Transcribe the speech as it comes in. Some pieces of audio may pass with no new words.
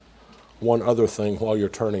one other thing while you're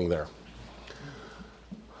turning there.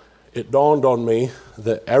 It dawned on me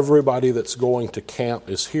that everybody that's going to camp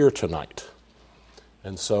is here tonight.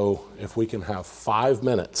 And so if we can have 5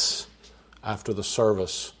 minutes after the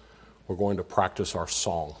service, we're going to practice our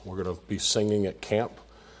song. We're going to be singing at camp,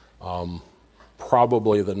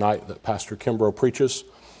 probably the night that Pastor Kimbrough preaches.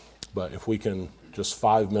 But if we can, just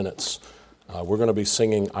 5 minutes, we're going to be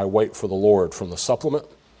singing I Wait for the Lord from the supplement.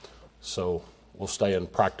 So we'll stay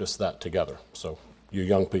and practice that together. So you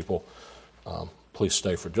young people, please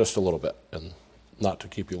stay for just a little bit and not to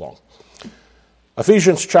keep you long.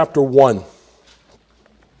 Ephesians chapter 1.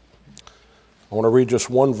 I want to read just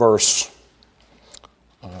one verse.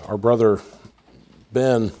 Our brother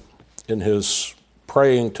Ben, in his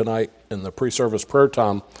praying tonight in the pre-service prayer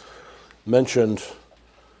time, mentioned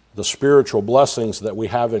the spiritual blessings that we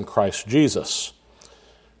have in Christ Jesus.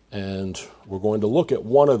 And we're going to look at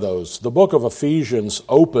one of those. The book of Ephesians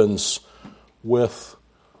opens with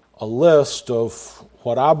a list of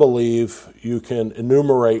what I believe you can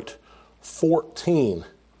enumerate 14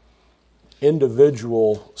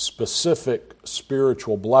 individual specific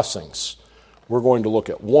spiritual blessings. We're going to look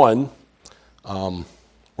at one.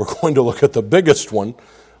 We're going to look at the biggest one,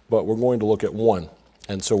 but we're going to look at one.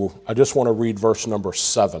 And so I just want to read verse number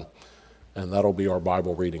 7, and that'll be our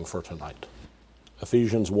Bible reading for tonight.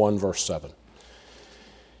 Ephesians 1, verse 7.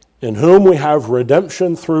 In whom we have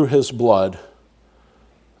redemption through his blood,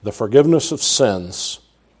 the forgiveness of sins,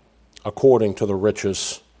 according to the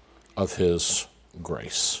riches of his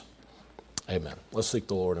grace. Amen. Let's seek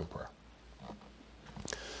the Lord in prayer.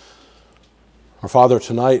 Our Father,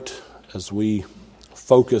 tonight, as we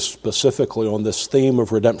focus specifically on this theme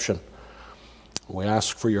of redemption, we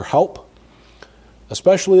ask for your help,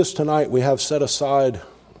 especially as tonight we have set aside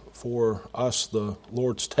for us the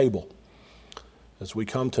Lord's table. As we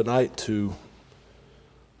come tonight to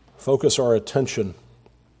focus our attention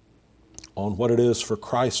on what it is for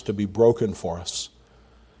Christ to be broken for us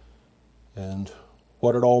and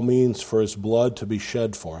what it all means for his blood to be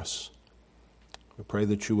shed for us. We pray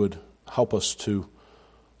that you would help us to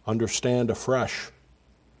understand afresh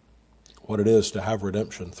what it is to have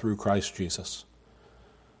redemption through Christ Jesus.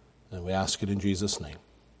 And we ask it in Jesus' name.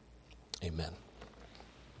 Amen.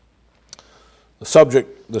 The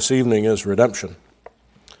subject this evening is redemption.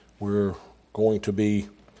 We're going to be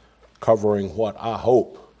covering what I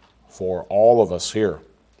hope for all of us here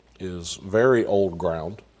is very old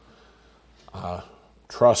ground. I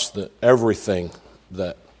trust that everything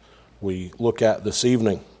that we look at this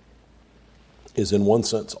evening is in one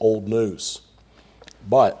sense old news.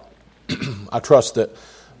 But I trust that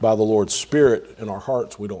by the Lord's Spirit in our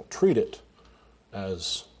hearts we don't treat it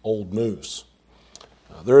as old news.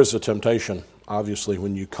 There is a temptation, obviously,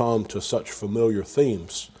 when you come to such familiar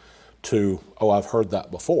themes to, I've heard that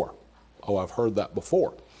before. I've heard that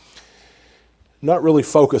before. Not really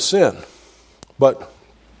focus in. But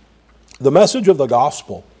the message of the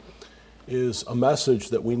gospel is a message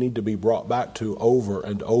that we need to be brought back to over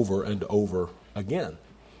and over and over again.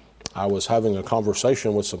 I was having a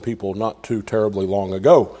conversation with some people not too terribly long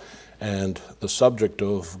ago, and the subject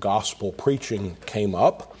of gospel preaching came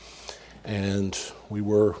up, and we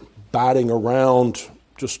were batting around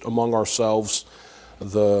just among ourselves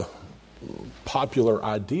the popular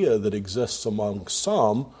idea that exists among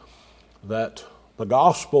some that the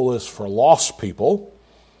gospel is for lost people,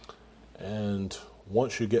 and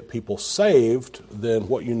once you get people saved, then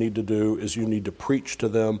what you need to do is you need to preach to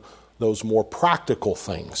them those more practical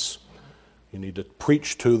things. You need to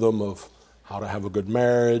preach to them of how to have a good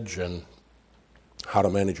marriage and how to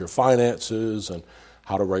manage your finances and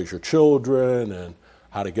how to raise your children and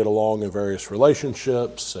how to get along in various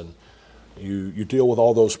relationships. And you deal with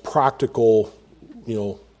all those practical,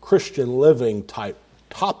 Christian living type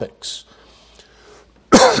topics.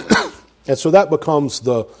 And so that becomes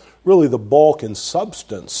really the bulk and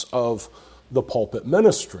substance of the pulpit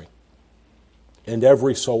ministry. And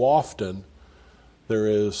every so often there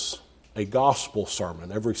is a gospel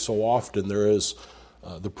sermon. Every so often there is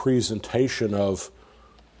the presentation of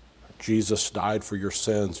Jesus died for your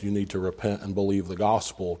sins, you need to repent and believe the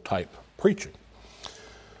gospel type preaching.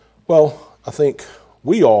 Well, I think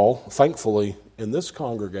we all, thankfully, in this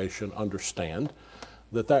congregation understand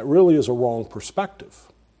that really is a wrong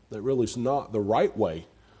perspective. That really is not the right way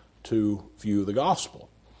to view the gospel.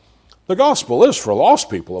 The gospel is for lost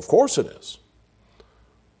people, of course it is.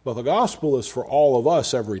 But the gospel is for all of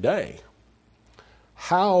us every day.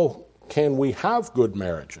 How can we have good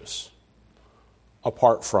marriages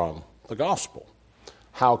apart from the gospel?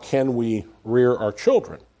 How can we rear our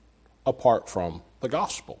children apart from the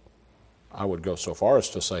gospel? I would go so far as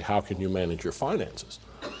to say, how can you manage your finances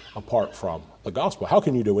apart from the gospel. How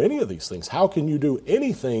can you do any of these things? How can you do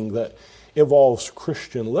anything that involves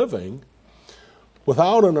Christian living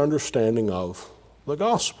without an understanding of the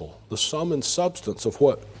gospel, the sum and substance of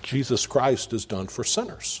what Jesus Christ has done for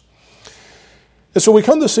sinners? And so we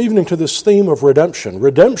come this evening to this theme of redemption.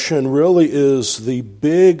 Redemption really is the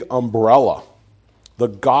big umbrella, the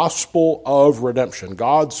gospel of redemption,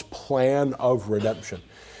 God's plan of redemption.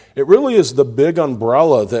 It really is the big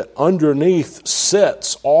umbrella that underneath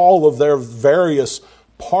sits all of their various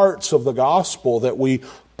parts of the gospel that we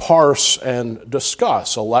parse and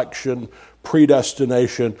discuss: election,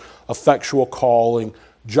 predestination, effectual calling,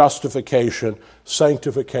 justification,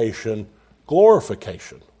 sanctification,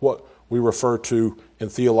 glorification. What we refer to in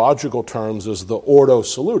theological terms as the Ordo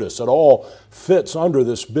Salutis. It all fits under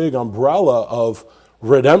this big umbrella of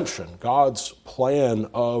redemption, God's plan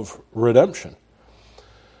of redemption.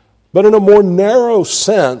 But in a more narrow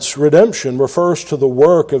sense, redemption refers to the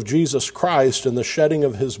work of Jesus Christ in the shedding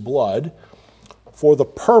of his blood for the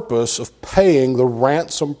purpose of paying the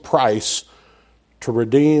ransom price to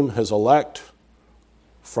redeem his elect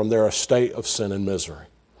from their estate of sin and misery.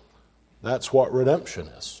 That's what redemption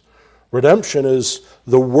is. Redemption is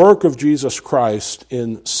the work of Jesus Christ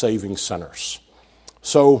in saving sinners.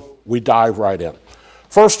 So we dive right in.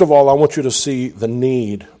 First of all, I want you to see the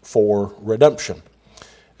need for redemption.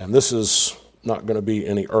 And this is not going to be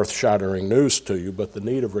any earth-shattering news to you, but the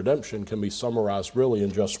need of redemption can be summarized really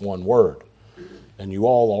in just one word. And you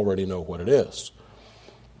all already know what it is.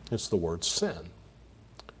 It's the word sin.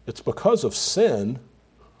 It's because of sin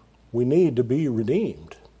we need to be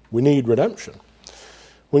redeemed. We need redemption.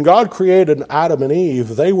 When God created Adam and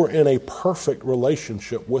Eve, they were in a perfect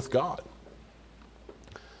relationship with God.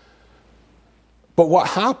 But what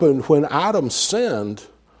happened when Adam sinned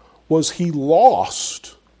was he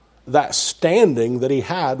lost that standing that he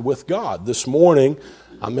had with God. This morning,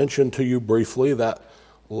 I mentioned to you briefly that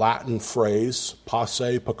Latin phrase,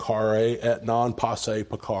 posse peccare et non posse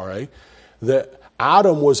peccare, that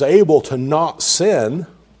Adam was able to not sin,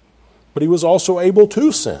 but he was also able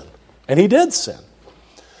to sin. And he did sin.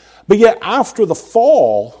 But yet after the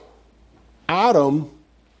fall, Adam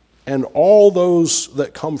and all those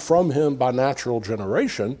that come from him by natural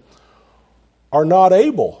generation are not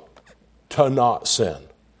able to not sin.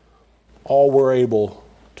 All we're able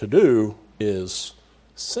to do is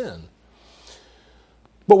sin.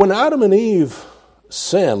 But when Adam and Eve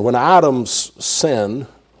sinned, when Adam sinned,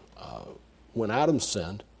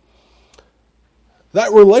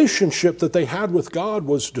 that relationship that they had with God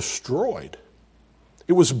was destroyed.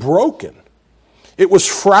 It was broken. It was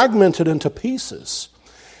fragmented into pieces.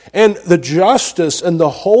 And the justice and the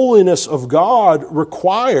holiness of God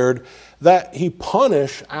required that he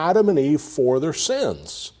punish Adam and Eve for their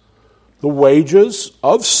sins. The wages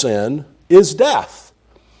of sin is death.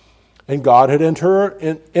 And God had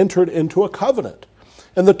entered into a covenant.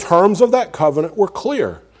 And the terms of that covenant were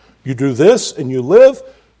clear. You do this and you live.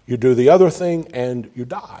 You do the other thing and you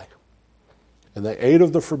die. And they ate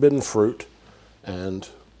of the forbidden fruit, and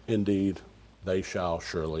indeed they shall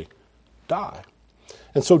surely die.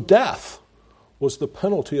 And so death was the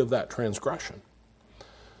penalty of that transgression.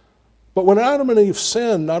 But when Adam and Eve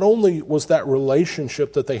sinned, not only was that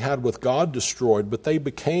relationship that they had with God destroyed, but they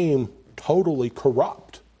became totally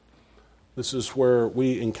corrupt. This is where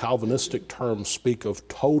we in Calvinistic terms speak of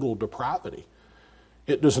total depravity.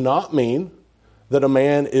 It does not mean that a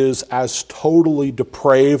man is as totally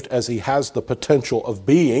depraved as he has the potential of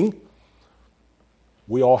being.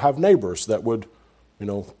 We all have neighbors that would,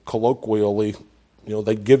 colloquially,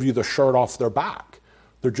 they'd give you the shirt off their back.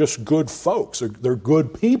 They're just good folks. They're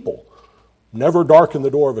good people. Never darken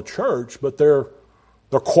the door of a church, but they're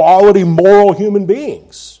quality, moral human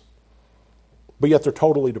beings. But yet they're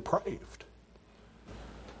totally depraved.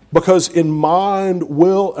 Because in mind,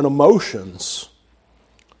 will, and emotions,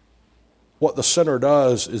 what the sinner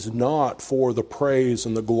does is not for the praise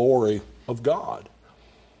and the glory of God.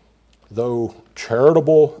 Though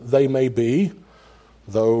charitable they may be,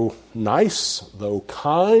 though nice, though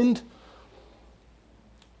kind,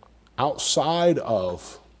 outside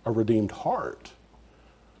of a redeemed heart,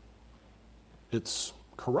 it's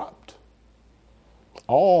corrupt.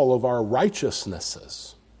 All of our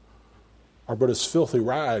righteousnesses are but as filthy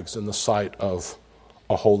rags in the sight of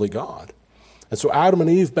a holy God. And so Adam and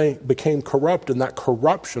Eve became corrupt, and that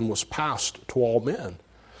corruption was passed to all men.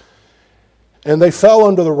 And they fell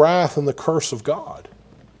under the wrath and the curse of God.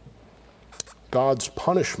 God's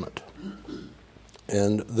punishment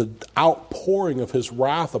and the outpouring of his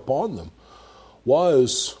wrath upon them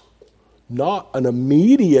was not an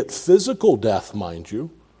immediate physical death, mind you,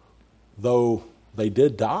 though they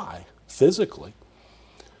did die physically.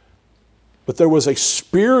 but there was a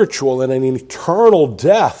spiritual and an eternal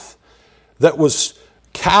death that was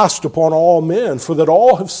cast upon all men, for that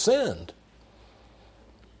all have sinned.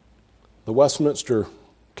 The Westminster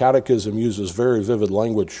Catechism uses very vivid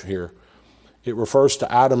language here. It refers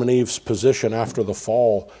to Adam and Eve's position after the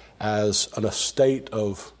fall as an estate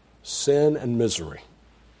of sin and misery.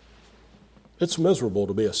 It's miserable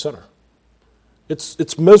to be a sinner.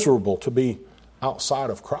 It's miserable to be outside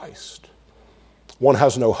of Christ. One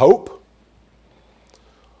has no hope.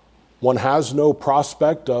 One has no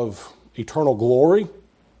prospect of eternal glory.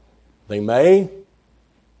 They may,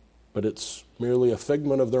 but it's merely a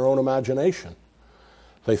figment of their own imagination.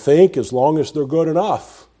 They think as long as they're good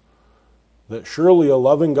enough, that surely a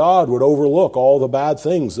loving God would overlook all the bad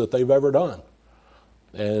things that they've ever done.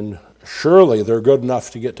 And surely they're good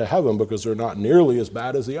enough to get to heaven because they're not nearly as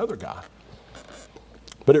bad as the other guy.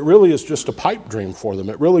 But it really is just a pipe dream for them.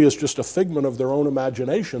 It really is just a figment of their own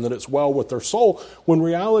imagination that it's well with their soul, when in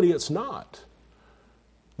reality it's not.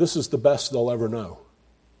 This is the best they'll ever know.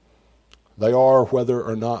 They are, whether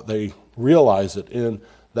or not they realize it, in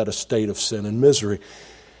that estate of sin and misery.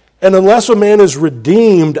 And unless a man is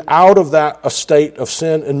redeemed out of that estate of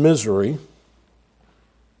sin and misery,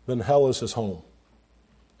 then hell is his home.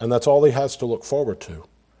 And that's all he has to look forward to.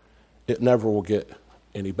 It never will get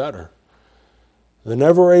any better. They're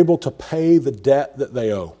never able to pay the debt that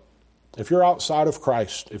they owe. If you're outside of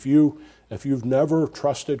Christ, if you've never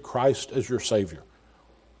trusted Christ as your Savior,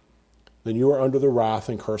 then you are under the wrath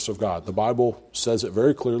and curse of God. The Bible says it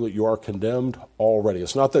very clearly, you are condemned already.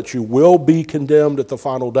 It's not that you will be condemned at the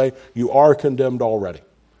final day. You are condemned already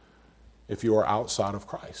if you are outside of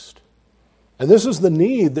Christ. And this is the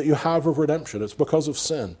need that you have of redemption. It's because of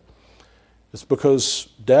sin. It's because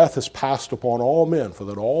death is passed upon all men, for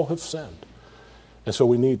that all have sinned. And so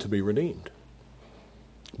we need to be redeemed.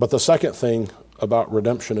 But the second thing about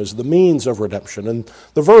redemption is the means of redemption. And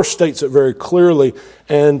the verse states it very clearly.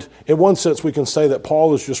 And in one sense, we can say that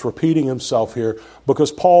Paul is just repeating himself here,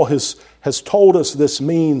 because Paul has told us this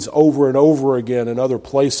means over and over again in other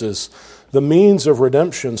places. The means of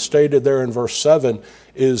redemption stated there in verse 7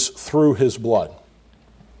 is through his blood.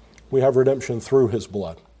 We have redemption through his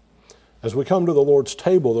blood. As we come to the Lord's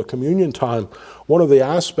table, the communion time, one of the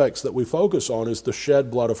aspects that we focus on is the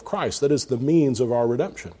shed blood of Christ. That is the means of our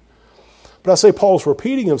redemption. But I say Paul's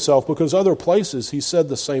repeating himself because other places he said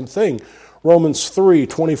the same thing. Romans 3,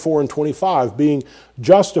 24 and 25, being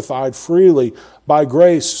justified freely by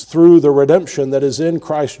grace through the redemption that is in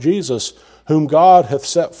Christ Jesus, whom God hath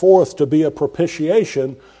set forth to be a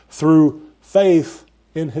propitiation through faith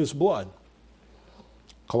in his blood.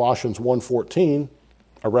 Colossians 1:14,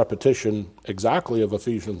 a repetition exactly of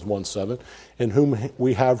Ephesians 1:7, in whom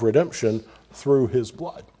we have redemption through his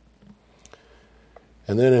blood.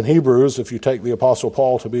 And then in Hebrews, if you take the Apostle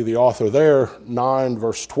Paul to be the author there, 9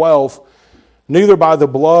 verse 12, neither by the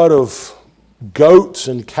blood of goats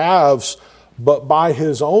and calves, but by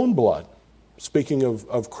his own blood. Speaking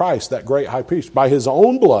of Christ, that great high priest, by his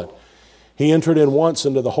own blood, he entered in once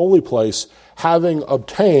into the holy place, having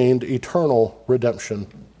obtained eternal redemption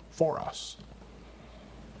for us.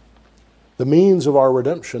 The means of our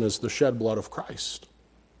redemption is the shed blood of Christ.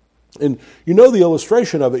 And you know the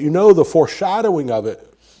illustration of it. You know the foreshadowing of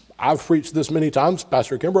it. I've preached this many times.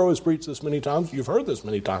 Pastor Kimbrough has preached this many times. You've heard this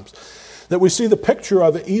many times. That we see the picture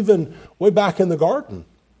of it even way back in the garden.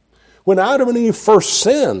 When Adam and Eve first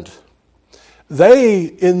sinned, they,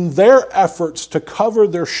 in their efforts to cover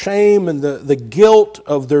their shame and the guilt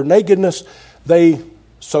of their nakedness, they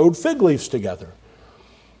sewed fig leaves together.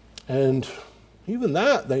 And even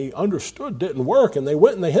that, they understood didn't work, and they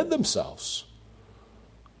went and they hid themselves.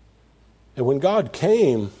 And when God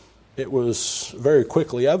came, it was very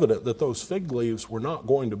quickly evident that those fig leaves were not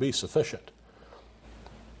going to be sufficient.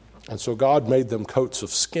 And so God made them coats of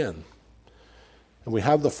skin. And we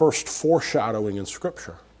have the first foreshadowing in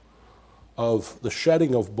Scripture of the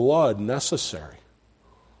shedding of blood necessary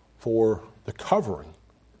for the covering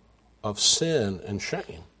of sin and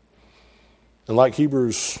shame. And like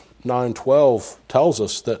Hebrews 9:12 tells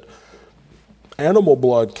us that animal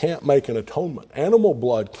blood can't make an atonement. Animal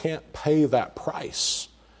blood can't pay that price.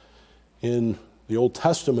 In the Old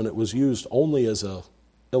Testament, it was used only as an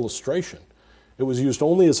illustration. It was used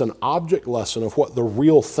only as an object lesson of what the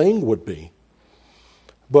real thing would be.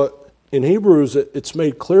 But in Hebrews, it's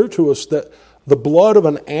made clear to us that the blood of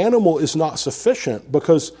an animal is not sufficient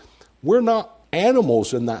because we're not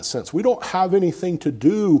animals in that sense. We don't have anything to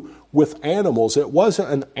do with animals. It wasn't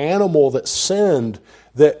an animal that sinned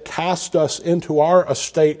that cast us into our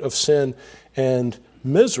estate of sin and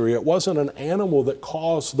misery. It wasn't an animal that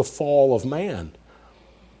caused the fall of man.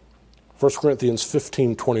 1 Corinthians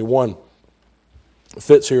 15:21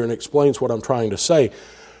 fits here and explains what I'm trying to say.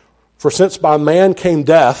 For since by man came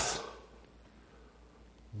death,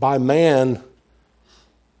 by man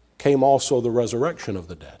came also the resurrection of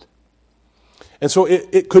the dead. And so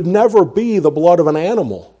it could never be the blood of an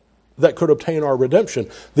animal that could obtain our redemption.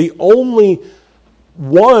 The only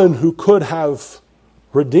one who could have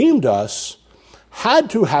redeemed us had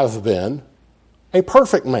to have been a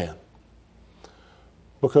perfect man.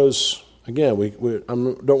 Because, again, I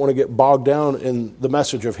don't want to get bogged down in the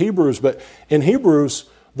message of Hebrews, but in Hebrews,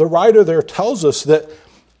 the writer there tells us that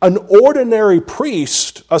an ordinary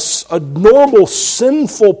priest, a normal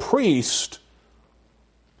sinful priest,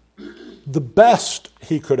 the best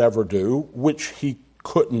he could ever do, which he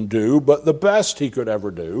couldn't do, but the best he could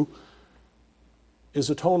ever do, is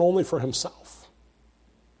atone only for himself.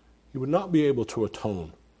 He would not be able to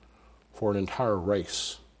atone for an entire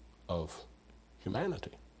race of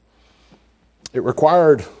humanity. It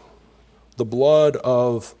required the blood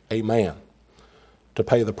of a man to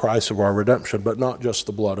pay the price of our redemption, but not just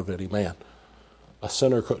the blood of any man. A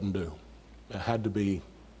sinner couldn't do. It had to be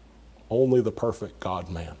only the perfect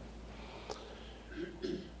God-man.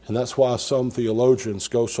 And that's why some theologians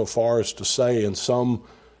go so far as to say, and some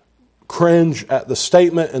cringe at the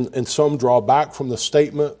statement, and some draw back from the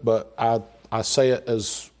statement, but I say it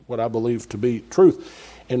as what I believe to be truth.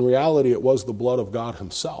 In reality, it was the blood of God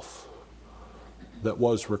himself that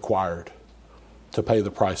was required to pay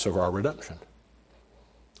the price of our redemption.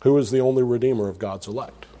 Who is the only redeemer of God's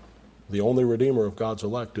elect? The only redeemer of God's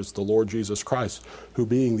elect is the Lord Jesus Christ, who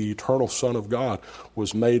being the eternal Son of God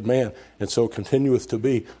was made man, and so continueth to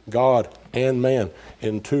be God and man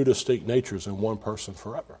in two distinct natures in one person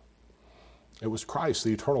forever. It was Christ,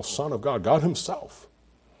 the eternal Son of God, God himself,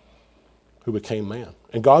 who became man.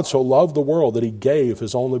 And God so loved the world that he gave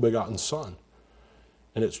his only begotten Son.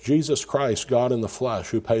 And it's Jesus Christ, God in the flesh,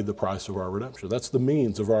 who paid the price of our redemption. That's the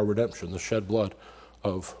means of our redemption, the shed blood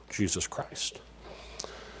of Jesus Christ.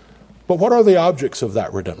 But what are the objects of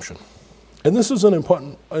that redemption? And this is an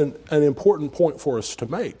important point for us to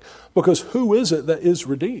make, because who is it that is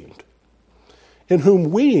redeemed? In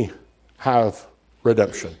whom we have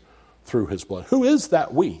redemption through his blood. Who is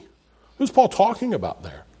that we? Who's Paul talking about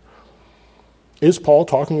there? Is Paul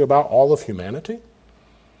talking about all of humanity?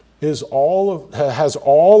 Has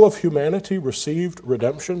all of humanity received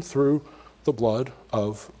redemption through the blood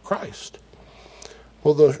of Christ?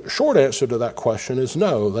 Well, the short answer to that question is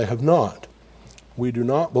no, they have not. We do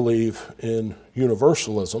not believe in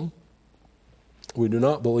universalism. We do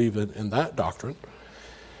not believe in that doctrine.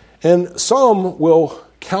 And some will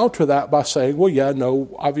counter that by saying, well, yeah,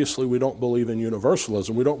 no, obviously we don't believe in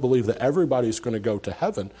universalism. We don't believe that everybody's going to go to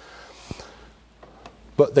heaven.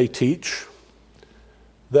 But they teach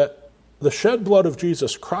that the shed blood of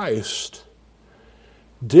Jesus Christ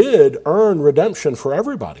did earn redemption for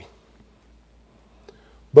everybody.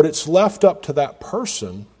 But it's left up to that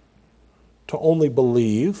person to only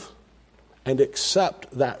believe and accept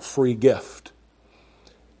that free gift.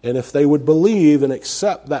 And if they would believe and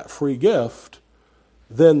accept that free gift,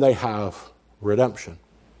 then they have redemption.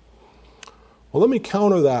 Well, let me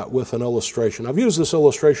counter that with an illustration. I've used this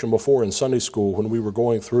illustration before in Sunday school when we were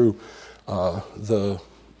going through the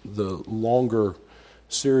longer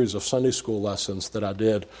series of Sunday school lessons that I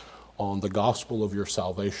did on the gospel of your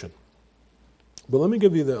salvation. But let me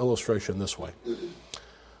give you the illustration this way.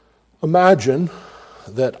 Imagine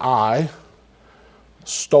that I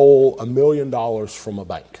stole $1 million from a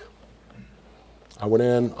bank. I went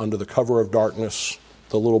in under the cover of darkness,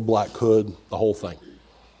 the little black hood, the whole thing.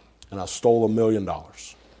 And I stole $1 million.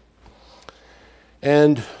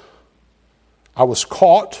 And I was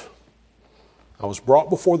caught. I was brought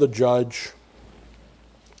before the judge.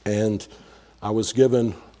 And I was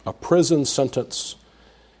given a prison sentence.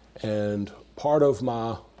 And part of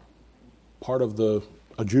the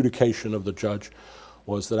adjudication of the judge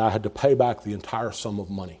was that I had to pay back the entire sum of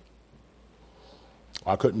money.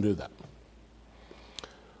 I couldn't do that.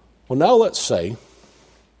 Well, now let's say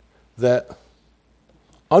that,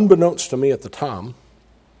 unbeknownst to me at the time,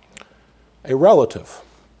 a relative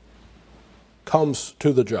comes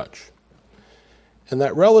to the judge. And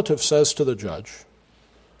that relative says to the judge,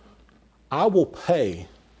 I will pay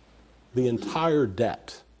the entire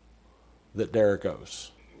debt that Derek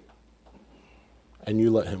owes, and you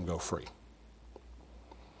let him go free.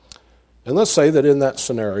 And let's say that in that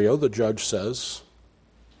scenario, the judge says,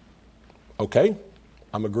 okay,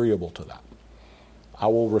 I'm agreeable to that. I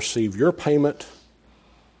will receive your payment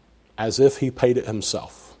as if he paid it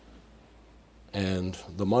himself. And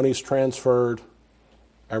the money's transferred,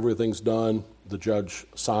 everything's done, the judge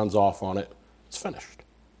signs off on it, it's finished.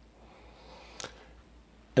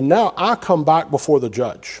 And now I come back before the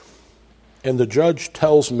judge, and the judge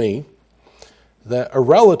tells me that a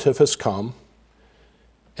relative has come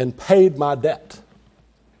and paid my debt,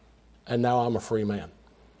 and now I'm a free man.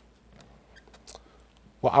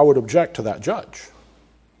 Well, I would object to that judge,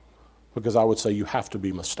 because I would say you have to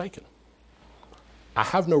be mistaken. I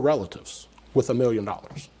have no relatives with $1 million,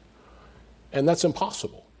 and that's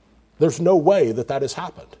impossible. There's no way that that has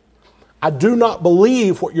happened. I do not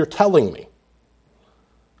believe what you're telling me.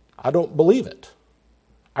 I don't believe it.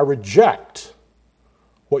 I reject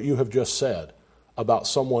what you have just said about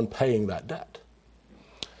someone paying that debt.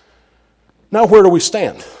 Now, where do we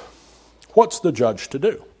stand? What's the judge to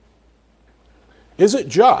do? Is it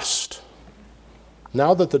just,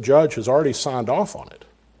 now that the judge has already signed off on it,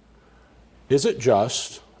 is it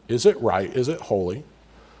just, is it right, is it holy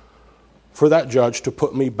for that judge to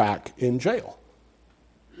put me back in jail?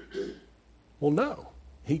 Well, no.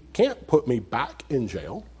 He can't put me back in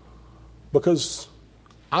jail because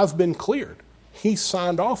I've been cleared. He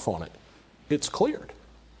signed off on it. It's cleared.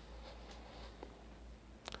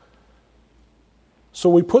 So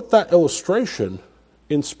we put that illustration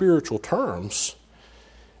in spiritual terms,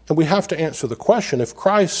 and we have to answer the question, if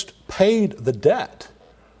Christ paid the debt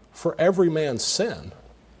for every man's sin,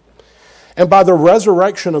 and by the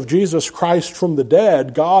resurrection of Jesus Christ from the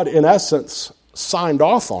dead, God, in essence, signed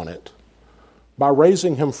off on it by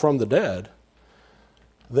raising him from the dead,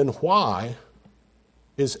 then why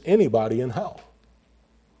is anybody in hell?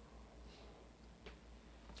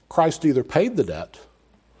 Christ either paid the debt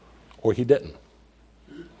or he didn't.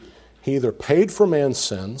 He either paid for man's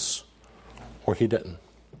sins or he didn't.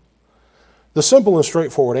 The simple and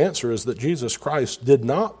straightforward answer is that Jesus Christ did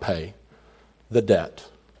not pay the debt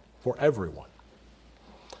for everyone.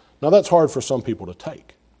 Now that's hard for some people to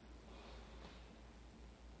take.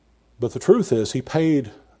 But the truth is, he paid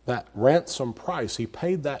that ransom price. He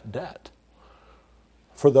paid that debt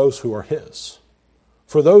for those who are his,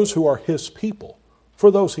 for those who are his people, for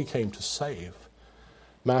those he came to save.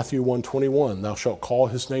 Matthew 1:21, thou shalt call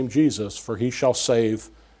his name Jesus, for he shall save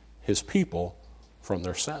his people from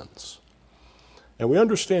their sins. And we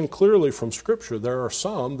understand clearly from Scripture there are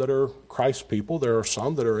some that are Christ's people, there are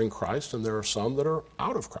some that are in Christ, and there are some that are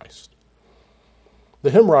out of Christ.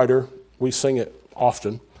 The hymn writer, we sing it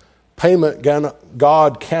often, payment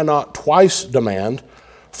God cannot twice demand,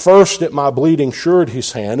 first at my bleeding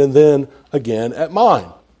surety's hand, and then again at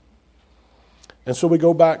mine. And so we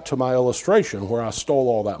go back to my illustration where I stole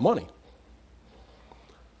all that money.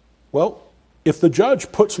 Well, if the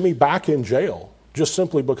judge puts me back in jail just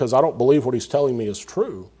simply because I don't believe what he's telling me is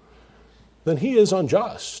true, then he is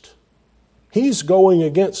unjust. He's going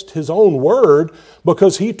against his own word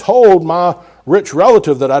because he told my rich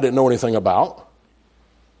relative that I didn't know anything about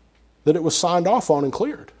that it was signed off on and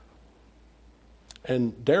cleared.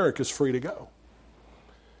 And Derek is free to go.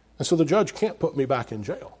 And so the judge can't put me back in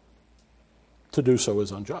jail. To do so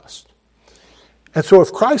is unjust. And so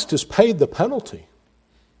if Christ has paid the penalty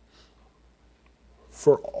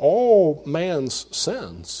for all man's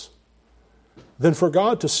sins, then for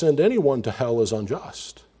God to send anyone to hell is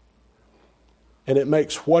unjust. And it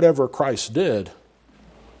makes whatever Christ did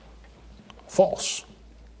false.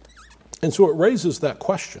 And so it raises that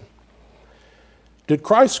question. Did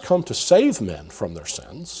Christ come to save men from their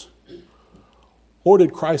sins? Or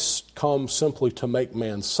did Christ come simply to make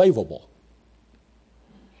man savable?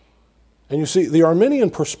 And you see, the Arminian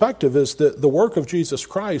perspective is that the work of Jesus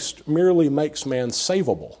Christ merely makes man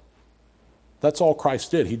savable. That's all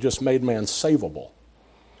Christ did. He just made man savable.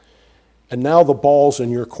 And now the ball's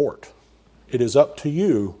in your court. It is up to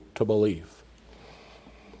you to believe.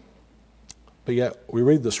 But yet, we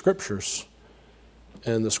read the Scriptures,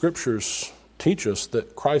 and the Scriptures teach us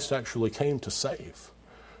that Christ actually came to save.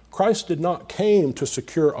 Christ did not came to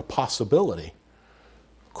secure a possibility.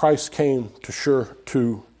 Christ came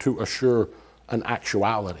to assure an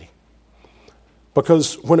actuality.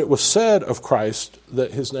 Because when it was said of Christ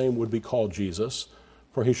that his name would be called Jesus,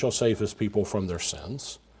 for he shall save his people from their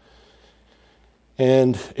sins.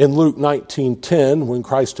 And in Luke 19:10, when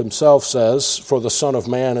Christ himself says, for the Son of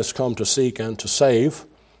Man has come to seek and to save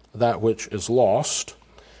that which is lost.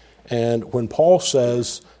 And when Paul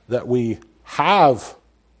says that we have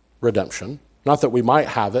redemption, not that we might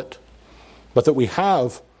have it, but that we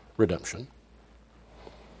have redemption,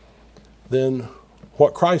 then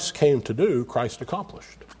what Christ came to do, Christ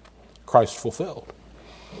accomplished. Christ fulfilled.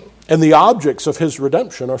 And the objects of his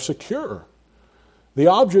redemption are secure. The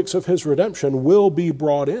objects of his redemption will be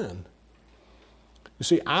brought in. You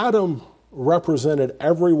see, Adam represented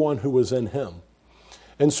everyone who was in him.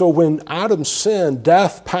 And so when Adam sinned,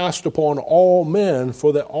 death passed upon all men,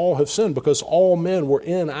 for that all have sinned, because all men were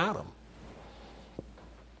in Adam.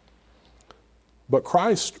 But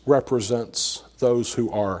Christ represents those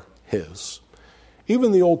who are his.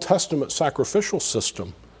 Even the Old Testament sacrificial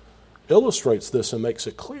system illustrates this and makes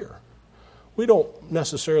it clear. We don't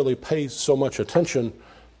necessarily pay so much attention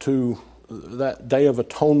to that Day of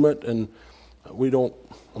Atonement, and we don't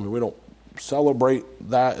celebrate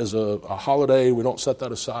that as a holiday. We don't set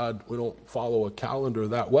that aside. We don't follow a calendar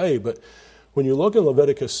that way. But when you look in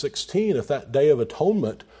Leviticus 16, if that Day of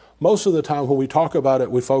Atonement, most of the time when we talk about it,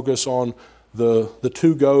 we focus on the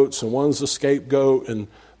two goats, and one's the scapegoat, and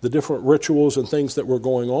the different rituals and things that were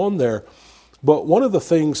going on there. But one of the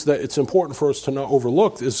things that it's important for us to not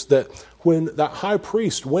overlook is that when that high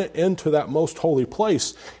priest went into that most holy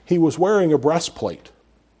place, he was wearing a breastplate.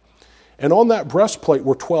 And on that breastplate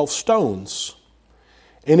were 12 stones.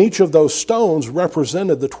 And each of those stones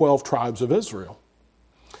represented the 12 tribes of Israel.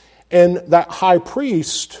 And that high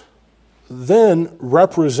priest then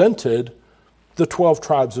represented the 12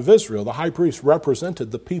 tribes of Israel. The high priest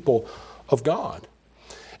represented the people of God.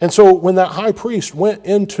 And so when that high priest went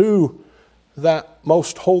into that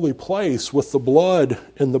most holy place with the blood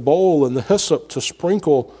in the bowl and the hyssop to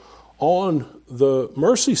sprinkle on the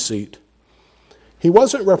mercy seat, he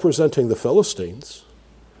wasn't representing the Philistines.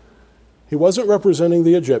 He wasn't representing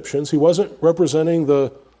the Egyptians. He wasn't representing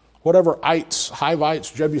the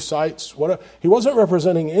Hivites, Jebusites, whatever. He wasn't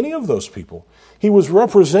representing any of those people. He was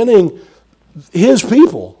representing his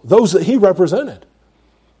people, those that he represented.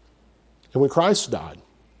 And when Christ died,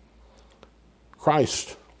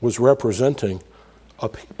 Christ was representing a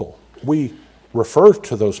people. We refer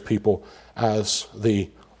to those people as the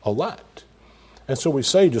elect. And so we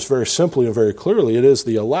say just very simply and very clearly, it is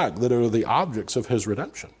the elect that are the objects of his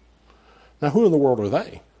redemption. Now, who in the world are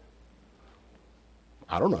they?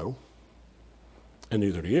 I don't know. And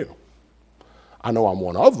neither do you. I know I'm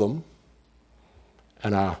one of them,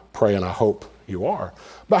 and I pray and I hope you are.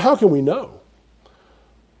 But how can we know?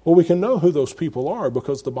 Well, we can know who those people are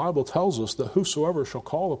because the Bible tells us that whosoever shall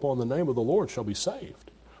call upon the name of the Lord shall be saved.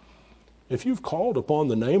 If you've called upon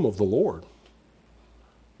the name of the Lord,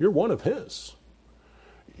 you're one of his.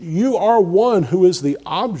 You are one who is the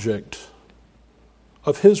object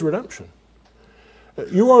of his redemption.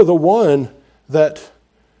 You are the one that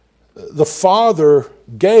the Father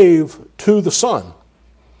gave to the Son.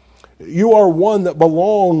 You are one that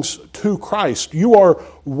belongs to Christ. You are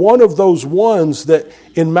one of those ones that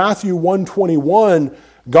in Matthew 1:21,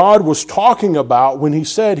 God was talking about when he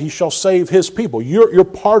said he shall save his people. You're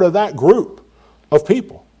part of that group of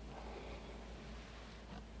people.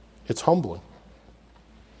 It's humbling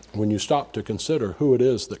when you stop to consider who it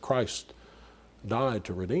is that Christ died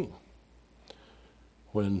to redeem.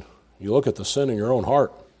 When you look at the sin in your own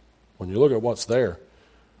heart, when you look at what's there,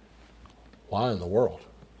 why in the world?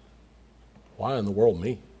 Why in the world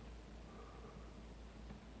me?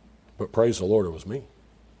 But praise the Lord, it was me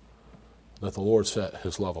that the Lord set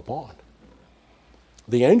his love upon.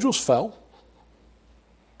 The angels fell,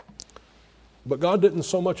 but God didn't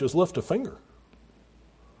so much as lift a finger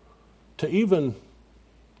to even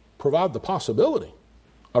provide the possibility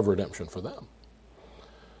of redemption for them.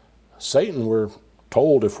 Satan, we're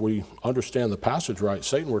told, if we understand the passage right,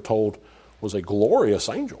 Satan, we're told, was a glorious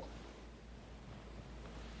angel.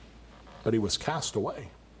 But he was cast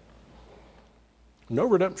away. No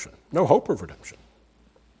redemption, no hope of redemption.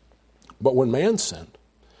 But when man sinned,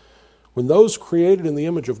 when those created in the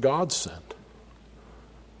image of God sinned,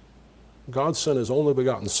 God sent his only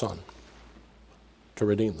begotten Son to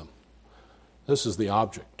redeem them. This is the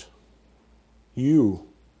object. You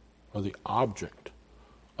are the object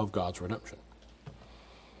of God's redemption.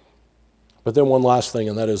 But then one last thing,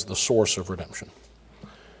 and that is the source of redemption.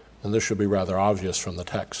 And this should be rather obvious from the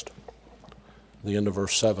text. The end of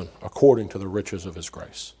verse 7, according to the riches of his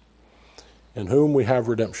grace, in whom we have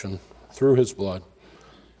redemption through his blood,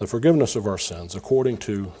 the forgiveness of our sins, according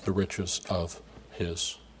to the riches of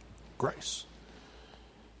his grace.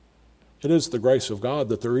 It is the grace of God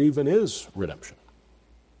that there even is redemption.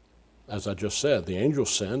 As I just said, the angels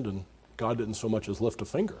sinned, and God didn't so much as lift a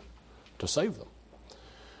finger to save them.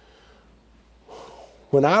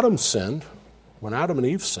 When Adam sinned, when Adam and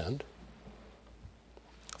Eve sinned,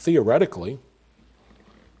 theoretically,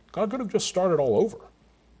 God could have just started all over.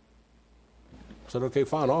 Said, okay,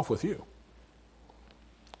 fine, off with you.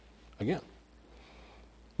 Again.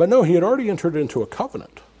 But no, he had already entered into a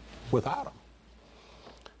covenant with Adam.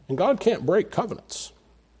 And God can't break covenants.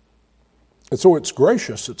 And so it's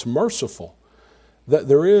gracious, it's merciful, that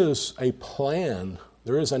there is a plan,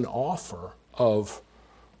 there is an offer of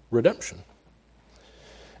redemption.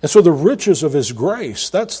 And so the riches of His grace,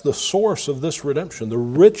 that's the source of this redemption, the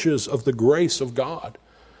riches of the grace of God.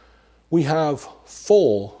 We have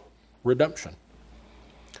full redemption.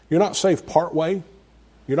 You're not saved part way.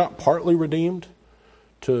 You're not partly redeemed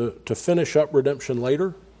to finish up redemption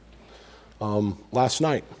later. Last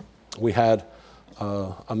night we had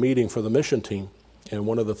a meeting for the mission team, and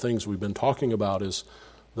one of the things we've been talking about is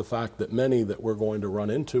the fact that many that we're going to run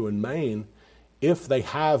into in Maine, if they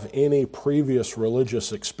have any previous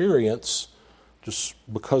religious experience, just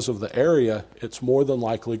because of the area, it's more than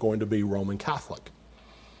likely going to be Roman Catholic.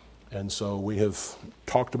 And so we have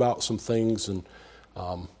talked about some things and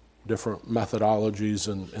different methodologies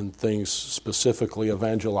and things specifically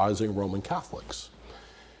evangelizing Roman Catholics.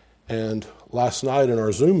 And last night in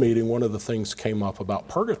our Zoom meeting, one of the things came up about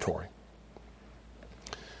purgatory.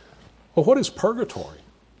 Well, what is purgatory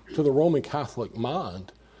to the Roman Catholic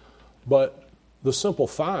mind but the simple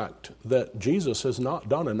fact that Jesus has not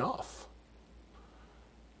done enough?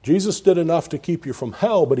 Jesus did enough to keep you from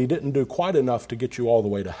hell, but He didn't do quite enough to get you all the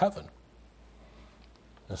way to heaven.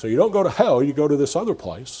 And so you don't go to hell, you go to this other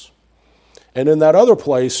place. And in that other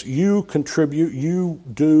place, you contribute,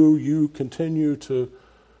 you continue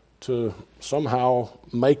to somehow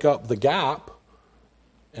make up the gap,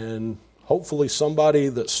 and hopefully somebody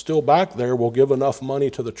that's still back there will give enough money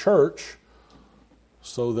to the church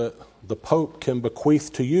so that the Pope can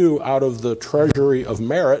bequeath to you out of the treasury of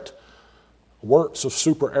merit works of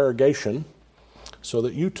supererogation so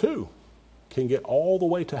that you too can get all the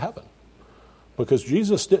way to heaven. Because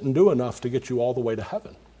Jesus didn't do enough to get you all the way to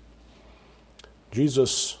heaven.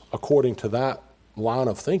 Jesus, according to that line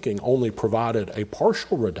of thinking, only provided a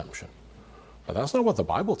partial redemption. But that's not what the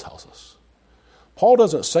Bible tells us. Paul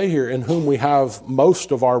doesn't say here, in whom we have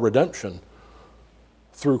most of our redemption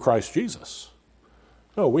through Christ Jesus.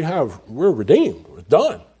 No, we're redeemed. We're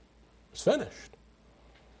done. It's finished.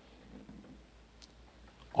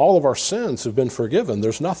 All of our sins have been forgiven.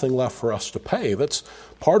 There's nothing left for us to pay. That's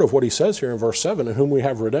part of what he says here in verse 7, in whom we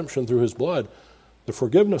have redemption through His blood, the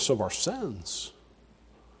forgiveness of our sins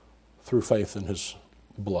through faith in His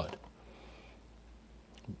blood.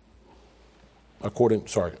 According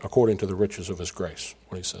to the riches of His grace,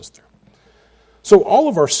 what he says there. So all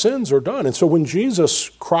of our sins are done. And so when Jesus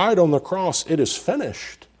cried on the cross, "It is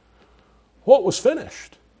finished," what was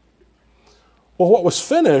finished? Well, what was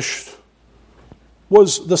finished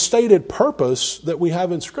was the stated purpose that we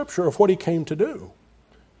have in Scripture of what He came to do.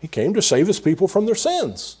 He came to save His people from their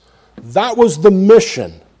sins. That was the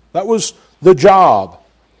mission. That was the job.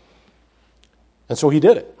 And so He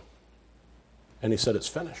did it. And He said, "It's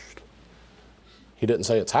finished." He didn't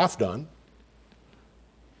say it's half done.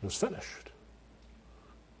 It was finished.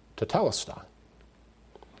 Tetelestai.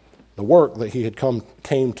 The work that He had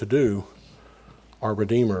came to do, our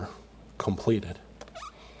Redeemer completed.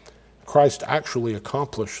 Christ actually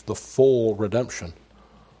accomplished the full redemption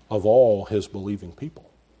of all His believing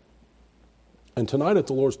people. And tonight at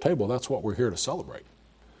the Lord's table, that's what we're here to celebrate.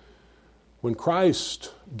 When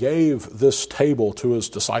Christ gave this table to His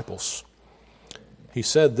disciples, He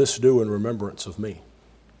said, "This do in remembrance of me."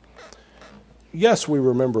 Yes, we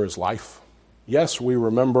remember His life. Yes, we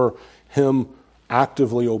remember Him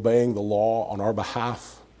actively obeying the law on our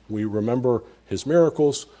behalf. We remember His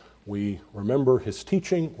miracles. We remember His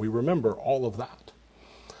teaching. We remember all of that.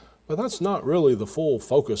 But that's not really the full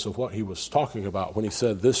focus of what He was talking about when He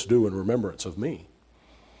said, "This do in remembrance of me."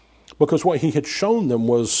 Because what He had shown them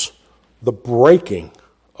was the breaking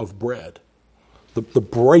of bread. The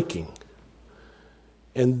breaking.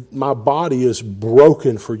 And my body is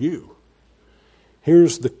broken for you.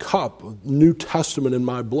 Here's the cup, New Testament in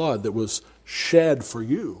my blood, that was shed for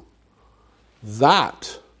you.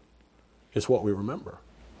 That is what we remember.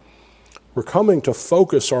 We're coming to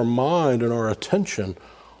focus our mind and our attention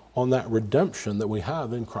on that redemption that we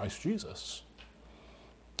have in Christ Jesus.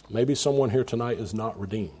 Maybe someone here tonight is not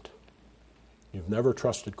redeemed. You've never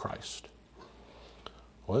trusted Christ.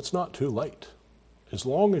 Well, it's not too late. As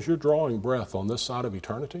long as you're drawing breath on this side of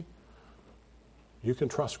eternity, you can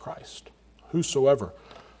trust Christ. Whosoever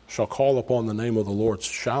shall call upon the name of the Lord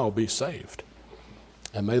shall be saved.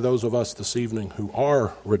 And may those of us this evening who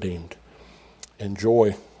are redeemed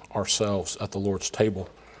enjoy ourselves at the Lord's table,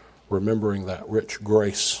 remembering that rich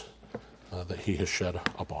grace that He has shed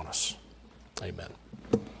upon us. Amen.